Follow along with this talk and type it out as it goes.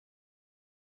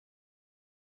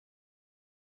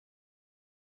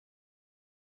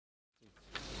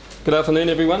Good afternoon,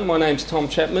 everyone. My name's Tom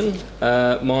Chapman.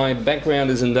 My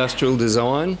background is industrial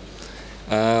design.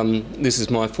 This is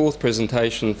my fourth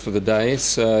presentation for the day,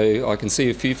 so I can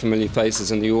see a few familiar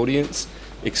faces in the audience.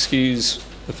 Excuse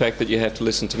the fact that you have to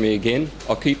listen to me again.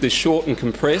 I'll keep this short and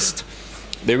compressed.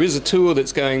 There is a tour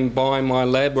that's going by my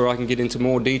lab where I can get into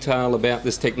more detail about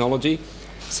this technology.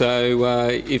 So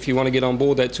if you want to get on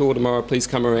board that tour tomorrow, please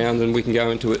come around and we can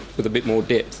go into it with a bit more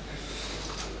depth.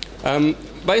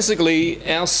 Basically,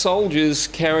 our soldiers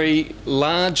carry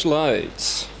large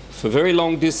loads for very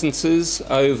long distances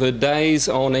over days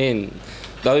on end.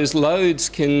 Those loads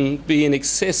can be in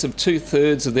excess of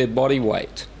 2/3 of their body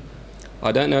weight.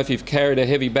 I don't know if you've carried a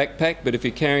heavy backpack, but if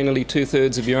you're carrying nearly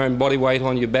 2/3 of your own body weight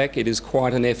on your back, it is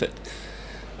quite an effort.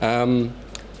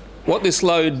 What this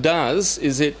load does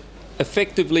is it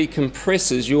effectively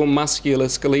compresses your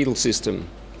musculoskeletal system.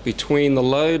 Between the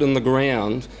load and the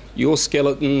ground, your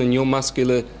skeleton and your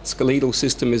musculoskeletal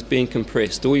system is being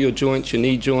compressed. All your joints, your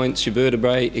knee joints, your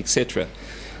vertebrae, etc.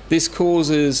 This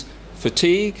causes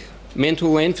fatigue,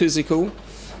 mental and physical,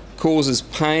 causes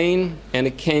pain, and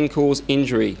it can cause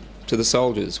injury to the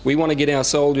soldiers. We want to get our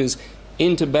soldiers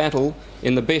into battle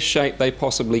in the best shape they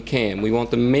possibly can. We want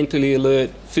them mentally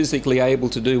alert, physically able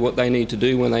to do what they need to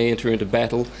do when they enter into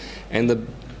battle, and the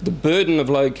burden of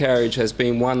load carriage has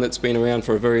been one that's been around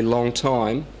for a very long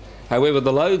time. However,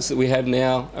 the loads that we have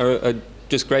now are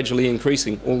just gradually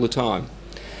increasing all the time.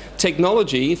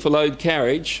 Technology for load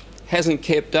carriage hasn't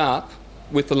kept up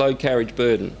with the load carriage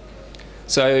burden.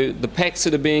 So the packs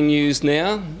that are being used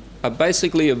now are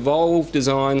basically evolved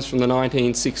designs from the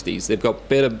 1960s. They've got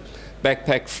better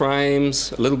backpack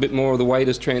frames, a little bit more of the weight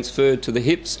is transferred to the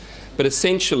hips, but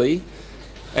essentially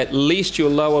at least your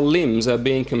lower limbs are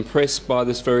being compressed by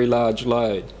this very large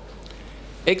load.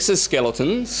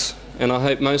 Exoskeletons, and I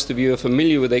hope most of you are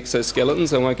familiar with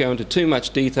exoskeletons, I won't go into too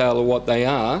much detail of what they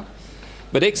are,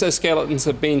 but exoskeletons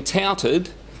have been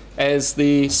touted as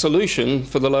the solution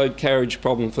for the load carriage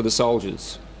problem for the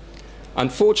soldiers.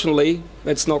 Unfortunately,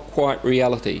 that's not quite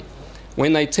reality.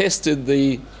 When they tested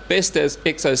the best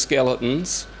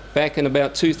exoskeletons back in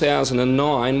about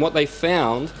 2009, what they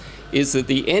found is that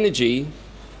the energy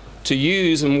to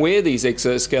use and wear these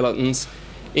exoskeletons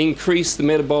increased the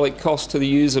metabolic cost to the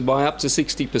user by up to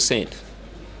 60%.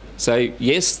 So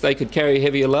yes, they could carry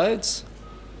heavier loads,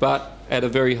 but at a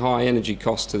very high energy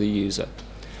cost to the user.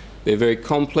 They're very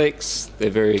complex, they're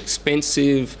very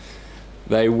expensive,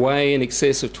 they weigh in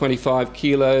excess of 25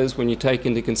 kilos when you take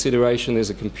into consideration there's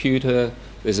a computer,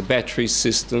 there's a battery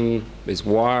system, there's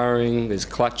wiring, there's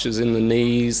clutches in the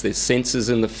knees, there's sensors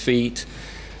in the feet,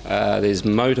 there's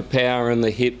motor power in the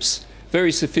hips,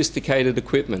 very sophisticated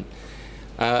equipment.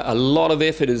 A lot of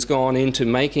effort has gone into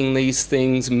making these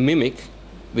things mimic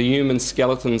the human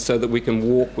skeleton so that we can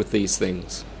walk with these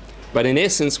things. But in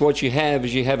essence, what you have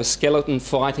is you have a skeleton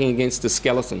fighting against a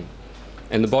skeleton,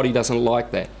 and the body doesn't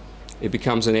like that. It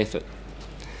becomes an effort.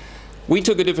 We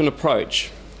took a different approach.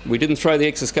 We didn't throw the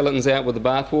exoskeletons out with the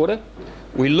bathwater.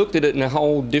 We looked at it in a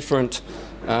whole different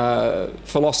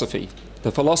philosophy.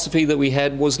 The philosophy that we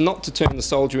had was not to turn the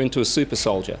soldier into a super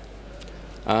soldier.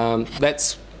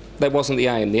 That wasn't the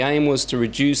aim. The aim was to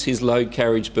reduce his load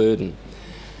carriage burden.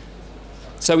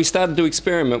 So we started to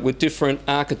experiment with different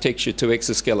architecture to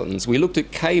exoskeletons. We looked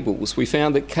at cables. We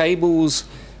found that cables,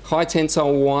 high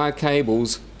tensile wire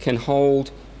cables, can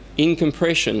hold in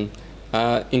compression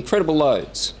incredible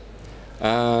loads.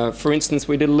 For instance,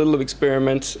 we did a little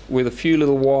experiment with a few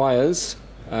little wires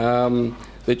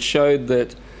that showed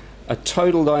that a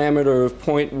total diameter of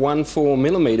 0.14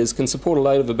 millimetres can support a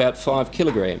load of about 5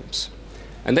 kilograms.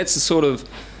 And that's the sort of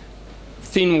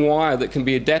thin wire that can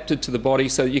be adapted to the body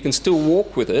so that you can still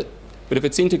walk with it, but if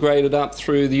it's integrated up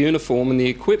through the uniform and the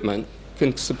equipment,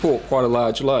 can support quite a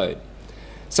large load.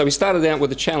 So we started out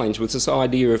with a challenge with this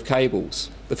idea of cables.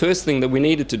 The first thing that we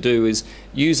needed to do is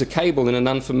use a cable in an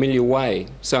unfamiliar way.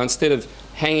 So instead of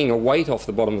hanging a weight off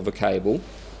the bottom of a cable,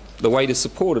 the weight is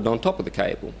supported on top of the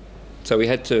cable. So we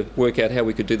had to work out how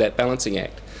we could do that balancing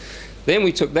act. Then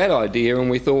we took that idea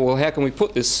and we thought, well, how can we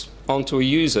put this onto a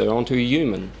user, onto a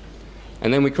human?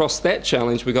 And then we crossed that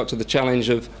challenge, we got to the challenge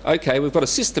of, okay, we've got a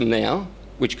system now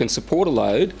which can support a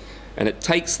load, and it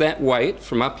takes that weight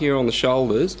from up here on the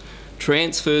shoulders,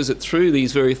 transfers it through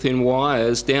these very thin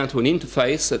wires down to an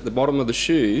interface at the bottom of the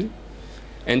shoe,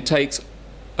 and takes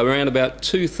around about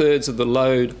 2/3 of the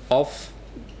load off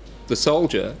the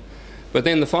soldier. But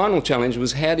then the final challenge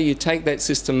was, how do you take that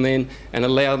system then and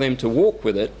allow them to walk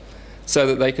with it so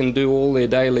that they can do all their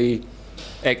daily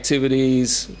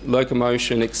activities,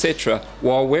 locomotion, etc.,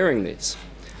 while wearing this?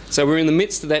 So we're in the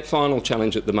midst of that final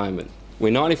challenge at the moment.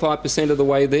 We're 95% of the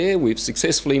way there. We've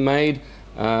successfully made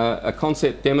a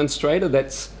concept demonstrator.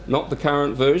 That's not the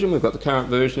current version. We've got the current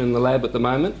version in the lab at the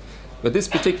moment. But this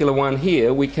particular one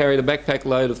here, we carried a backpack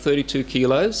load of 32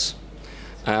 kilos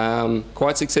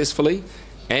quite successfully,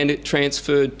 and it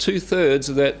transferred 2/3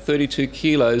 of that 32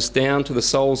 kilos down to the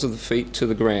soles of the feet to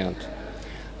the ground.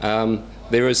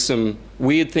 There are some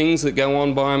weird things that go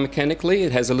on biomechanically.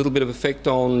 It has a little bit of effect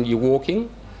on your walking.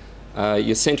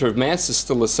 Your centre of mass is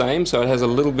still the same, so it has a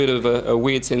little bit of a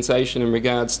weird sensation in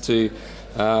regards to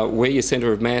where your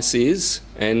centre of mass is,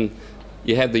 and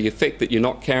you have the effect that you're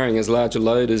not carrying as large a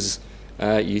load as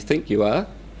you think you are.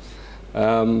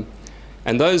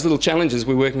 And those little challenges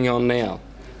we're working on now.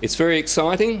 It's very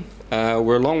exciting.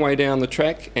 We're a long way down the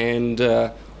track, and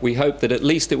we hope that at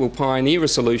least it will pioneer a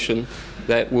solution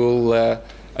that will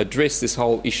address this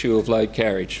whole issue of load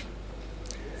carriage.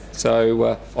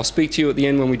 So I'll speak to you at the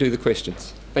end when we do the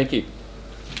questions. Thank you.